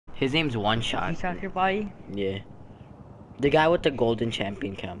His name's One Shot. He shot your body? Yeah. The guy with the golden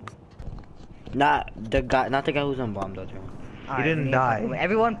champion cam. Not the guy who's on bomb though. He didn't die.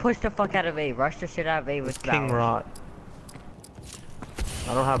 Everyone push the fuck out of A. Rush the shit out of A with King Bow. Rot.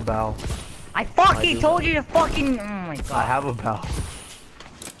 I don't have bow. I fucking told you to fucking. Oh my god. I have a bow.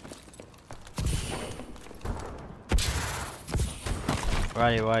 Where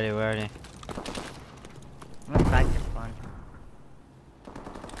are you? I'm gonna practice one.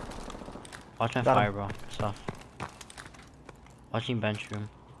 Watch my Got fire, him. bro. Stuff. Watching bench room.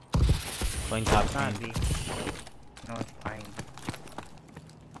 Going top It's not screen. B. No, it's fine.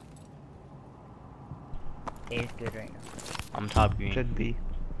 A is good right now. I'm top green. Should be.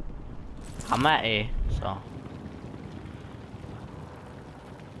 I'm at A, so.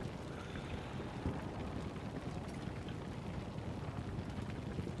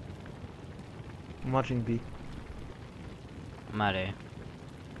 I'm watching B. I'm at A.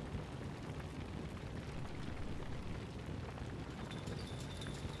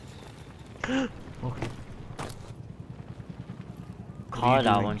 Okay. Call it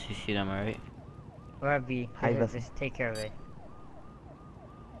out doing? once you see them, alright? We're at B. Hi, Beth. Just take care of it.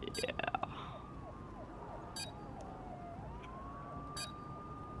 Yeah.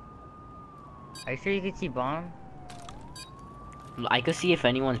 Are you sure you can see bomb? I could see if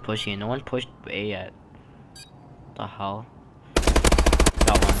anyone's pushing. No one pushed A yet. The hell?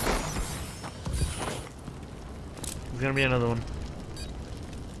 Got one. There's gonna be another one.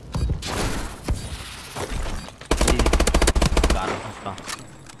 Got him. Let's go.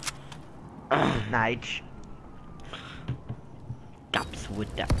 Nice. Gaps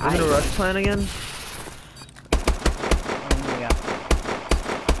with that. I'm gonna rush plan again.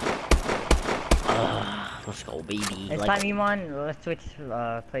 Let's go, baby. It's time, Iman. Let's switch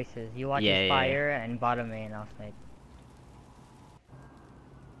places. You watch Yeah, fire and bottom A, and I'll snipe.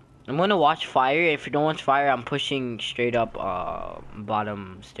 I'm gonna watch fire. If you don't watch fire, I'm pushing straight up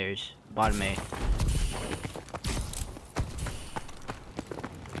bottom stairs. Bottom A.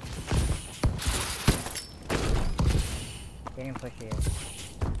 They didn't push it.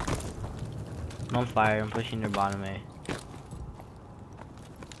 I'm on fire. I'm pushing their bottom A.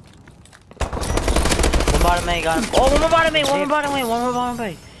 One bottom A got him. Oh, one more bottom A. One more bottom A. One more bottom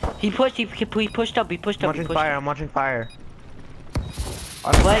A. He pushed up. He pushed up. I'm watching fire. I'm watching fire.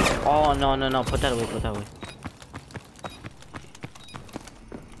 Our flag. Oh no. Put that away. Put that away.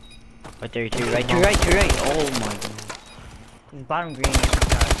 Right there. To your right. To your right. To your right. Oh my god. Bottom green.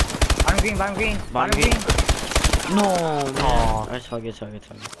 Bottom green. Bottom green. Bottom green. No. Aw. Alright, it's fine. It's fine. It's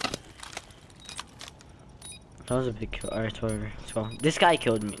fine. That was a big kill. Alright, whatever. It's fine. This guy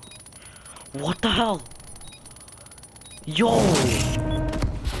killed me. What the hell? Yo!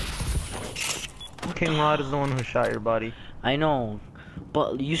 King Rod is the one who shot your body. I know.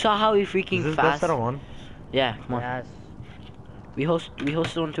 But you saw how he freaking Is this fast. best out of one? Yeah, come on. Yes. We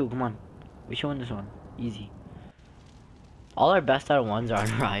hosted one too. Come on. We showing this one. Easy. All our best out of ones are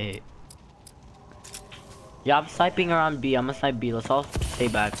on Riot. Yeah, I'm sniping around B. I'm gonna snipe B. Let's all stay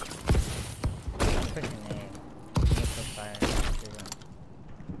back. I'm pushing A. You push fire.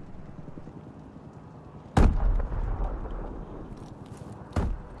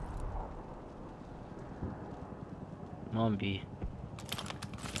 I'm on B.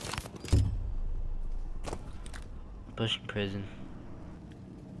 Pushing prison.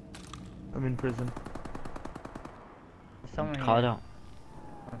 I'm in prison. There's someone Call it here. out.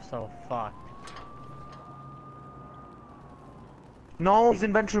 I'm so fucked. No, he's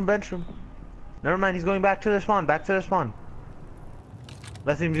in bench room. Never mind, he's going back to the spawn. That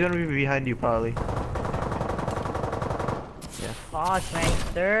seems gonna be behind you, probably. Yeah. Oh, it's my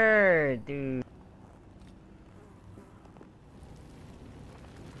third, dude.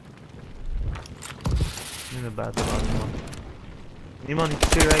 In the bad spot, Iman,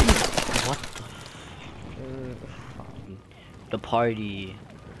 to your right. What the The party.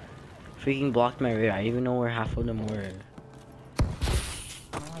 Freaking blocked my rear. I didn't even know where half of them were.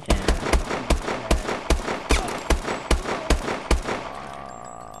 Damn.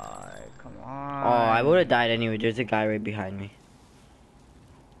 Come on. Oh, I would have died anyway. There's a guy right behind me.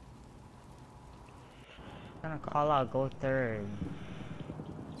 I'm gonna call out, go third.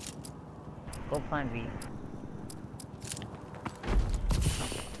 Go plan B.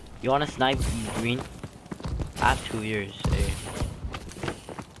 You wanna snipe green? I have 2 years. Hey.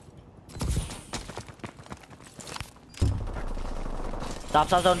 Stop,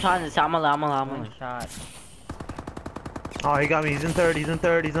 don't try this. I'm One shot. Oh, he got me. He's in third. He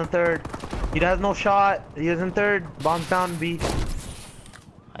has no shot. He is in third. Bombs down B.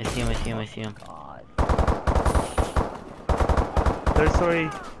 I see him. God. Third story.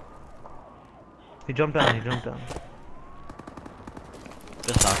 He jumped down, he jumped down.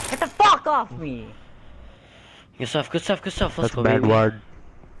 Good stuff. Get the fuck off me! Good stuff, good stuff, good stuff. Let's That's go, a bad baby. word.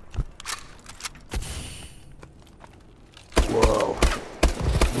 Whoa.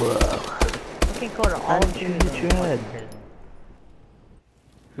 Whoa. Fucking go to all did you hit your head?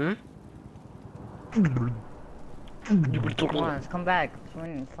 Hmm? Come on, let's come back. Let's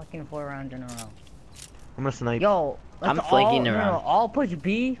win fucking 4 rounds in a row. I'm gonna snipe. Yo, let's I'm flanking all, around. No, all push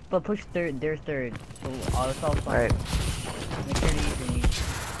B, but push their third. So let's all flank. Alright. Make sure to use your mute.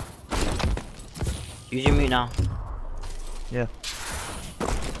 Use your mute now. Yeah.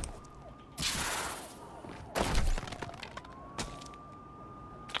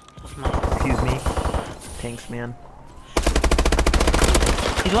 Excuse me. Thanks, man.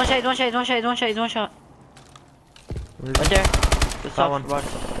 He's one shot, he's one shot, he's one shot, he's one shot, he's one shot. Where is Right he? there. Good stuff, one. Rod.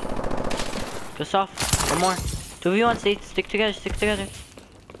 Good stuff. One more. 2v1, stick together, stick together.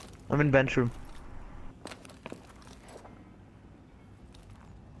 I'm in bench room.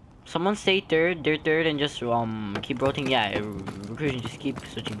 Someone stay third, they're third, and just keep rotating. Yeah, recruiting, just keep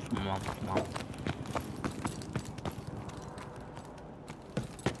switching from mom.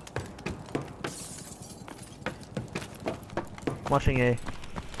 Watching A.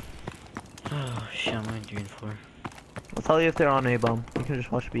 Oh shit, I'm going 3 and 4. I'll tell you if they're on A bomb. You can just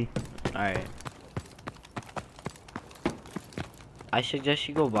watch B. Alright. I suggest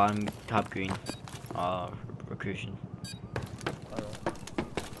you go bottom, top green. Recruiting.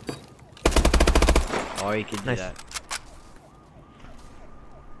 Or you could do Nice. that.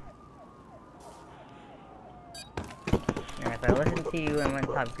 Yeah, if I listened to you and went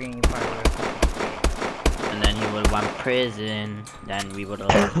top green, you probably would have. And then he would have went prison. Then we would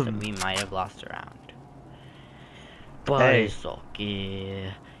have we might have lost a round. But Hey. it's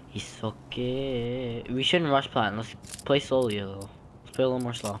okay. It's okay. We shouldn't rush plan. Let's play slowly a little. Let's play a little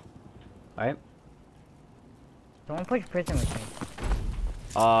more slow. Alright? Don't push prison with me.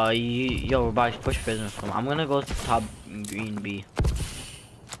 Yo, we're about to push prison with him. I'm gonna go to top green B.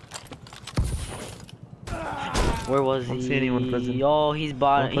 Where was Don't he? see anyone prison. Yo, he's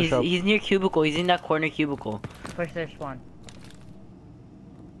bottom. Don't push up. He's near cubicle. He's in that corner cubicle. Push their spawn.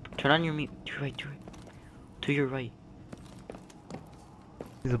 Turn on your mute. To your right. To your right.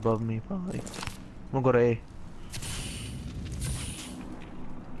 He's above me, probably. I'm gonna go to A.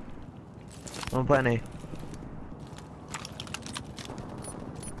 I'm playing A.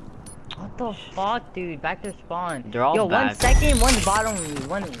 What the fuck, dude? Back to spawn. They're all Yo, back. 1 second, one's bottom.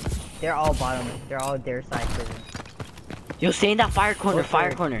 They're all bottom. They're all their side prison. Yo, stay in that fire corner. Go for Fire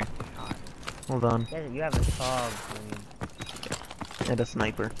it. corner. Hold on. Yeah, you have a sub, dude. And a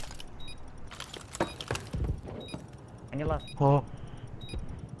sniper. On your left. Oh.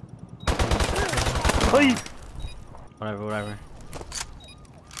 Hey! Whatever.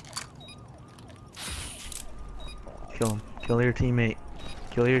 Kill him. Kill your teammate.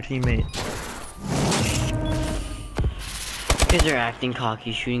 Kill your teammate. Kids are acting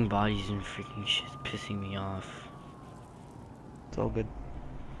cocky, shooting bodies and freaking shit, pissing me off. It's all good.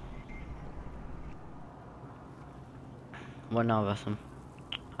 What now, Vesum?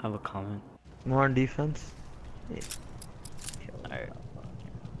 I have a comment. More on defense. Yeah. Alright.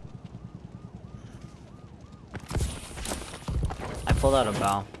 I pulled out a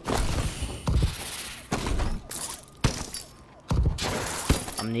bow.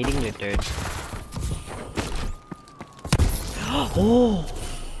 I'm needing the third. Oh!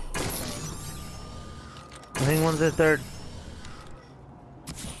 I think one's at third.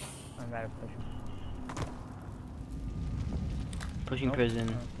 I'm about to push him. Pushing Nope. prison.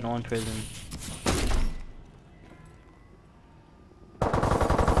 Okay. No one prison.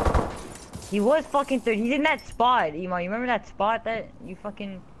 He was fucking third. He's in that spot, Iman. You remember that spot that you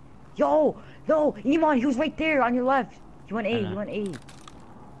fucking... Yo, Iman, he was right there on your left. You went A, know. you went A.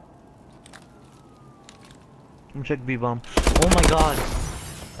 I'm check B bomb. Oh my god!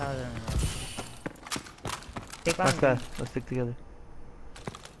 Take Let's bomb. go. Let's stick together.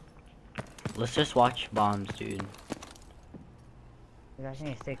 Let's just watch bombs, dude. You guys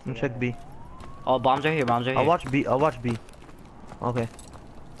need to stick I'm together. check B. Oh, bombs are here, bombs are here. I'll watch B. I'll watch B. Okay.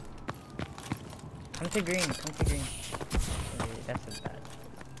 Come to green, come to green. That's so bad.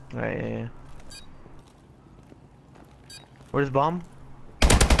 Alright, yeah. Where's bomb?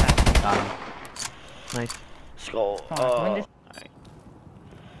 Got him. Nice. Let's go. Come on, win this.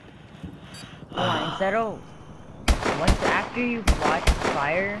 Come on, instead of... Once after you watch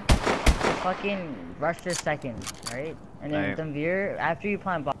fire, just fucking rush the second, alright? And then Alright. the veer, after you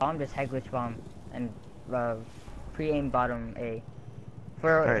plant bomb, just head glitch bomb. And pre-aim bottom A.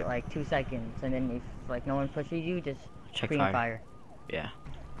 For Alright. like 2 seconds. And then if like no one pushes you, just Check pre-aim fire. fire. Yeah.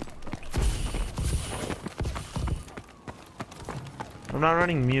 I'm not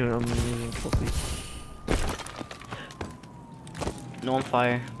running mute. I'm using trophy. No on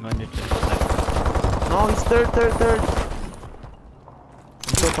fire. I'm going to No, he's third. I'm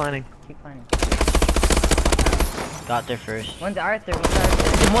still planning. Keep planning. got there first. One's Arthur. One's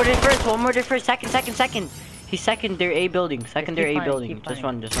Arthur. One more there first. Second. He's second. Their A building. Second their A building. Just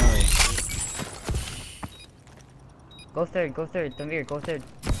run away. Go third. Damir, go third.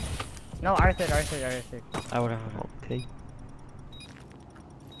 No, Arthur. Ah, whatever. Okay.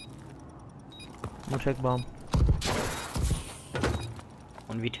 I'm gonna check bomb.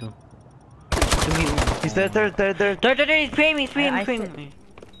 1v2. He's third. Third, he's spraying me. I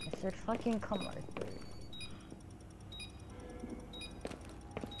said fucking come Arthur.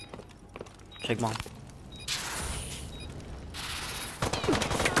 Check bomb.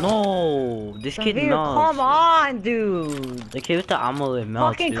 No, this kid Damir, melts. come on, dude. The kid with the ammo it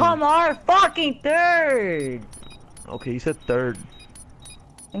melts. Fucking dude. come on, fucking third. Okay, you said third.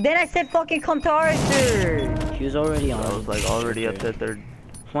 And then I said fucking come to Arthur. He was already on. I was like already at the third.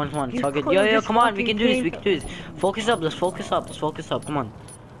 Come on, You tug it. could've Yo, just come on, we can do fucking this. Focus up, let's focus up. Come on.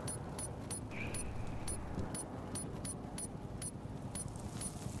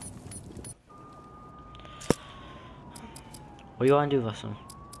 What do you want to do, Vassal?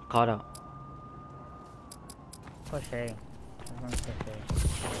 Caught out. Push A.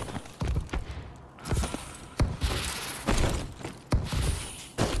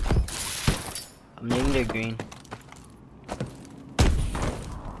 I'm naming their green.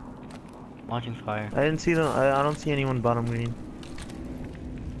 Watching fire. I didn't see them. I don't see anyone bottom green.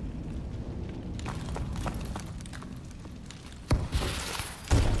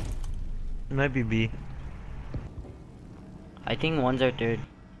 It might be B. I think one's our third.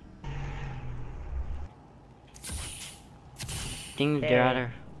 I think they're at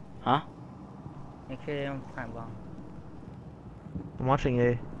her. Huh? Make sure they don't plant bomb. I'm watching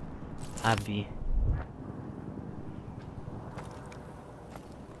A. At B.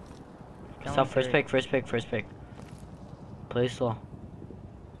 Stop, first pick. Play slow.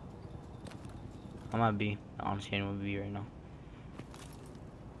 I'm at B. I don't see anyone B right now.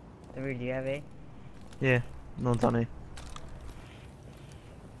 Damir, do you have A? Yeah, no one's on A.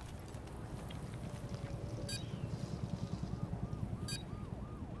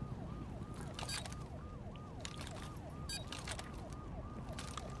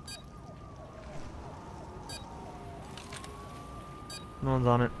 No one's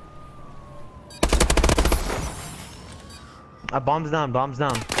on it. Bomb's down.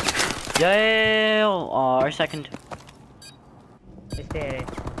 Yeah. Our second. Just stay at A.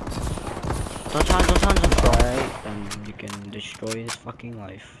 Don't challenge. Alright, then you can destroy his fucking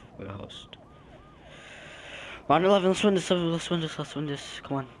life with a host. Round 11, let's win this.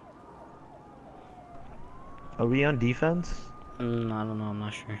 Come on. Are we on defense? I don't know, I'm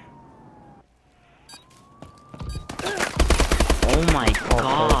not sure. Oh my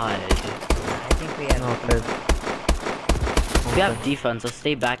god. I think we have. Okay. If we have defense, let's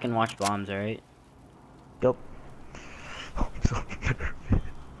stay back and watch bombs, alright? Yep.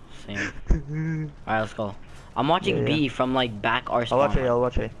 Same. Alright, let's go. I'm watching B from like back our spawn. I'll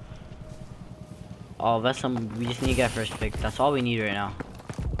watch A. Oh, that's some. We just need to get first pick. That's all we need right now.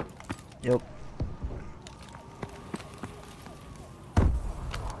 Yep.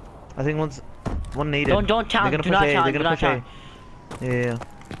 I think one needed. Don't challenge. They're Do gonna not challenge. They're gonna push A. Yeah.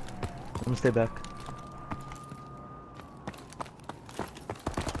 I'm gonna stay back.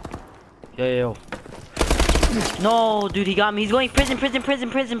 Yo. No, dude, he got me. He's going prison. Right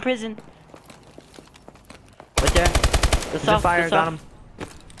there. He's on fire. Got him.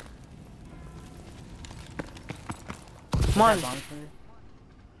 Come on.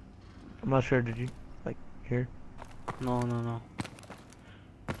 I'm not sure. Did you like here? No.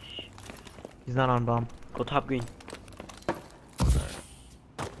 He's not on bomb. Go top green.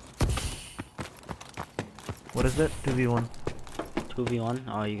 What is it? 2v1. 2v1.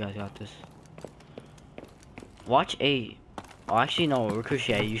 Oh, you guys got this. Watch A. Oh, actually, no.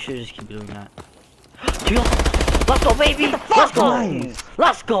 Ricochet. You should just keep doing that. Let's go, baby. Let's go. Nice.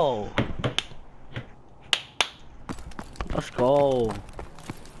 Let's go.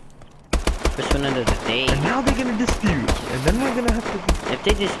 First one of the day. And now they're gonna dispute. And then we're gonna have to. If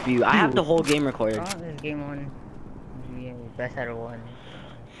they dispute, I have the whole game recorded. Oh, this is game 1. Yeah, best out of 1.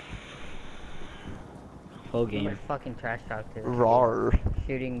 Whole game. What a fucking trash talk to Rawr.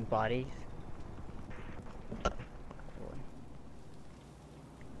 shooting bodies.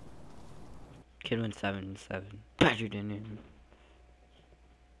 Kid went 7-7. Badgered in him.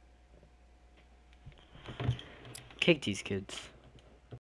 Kick these kids.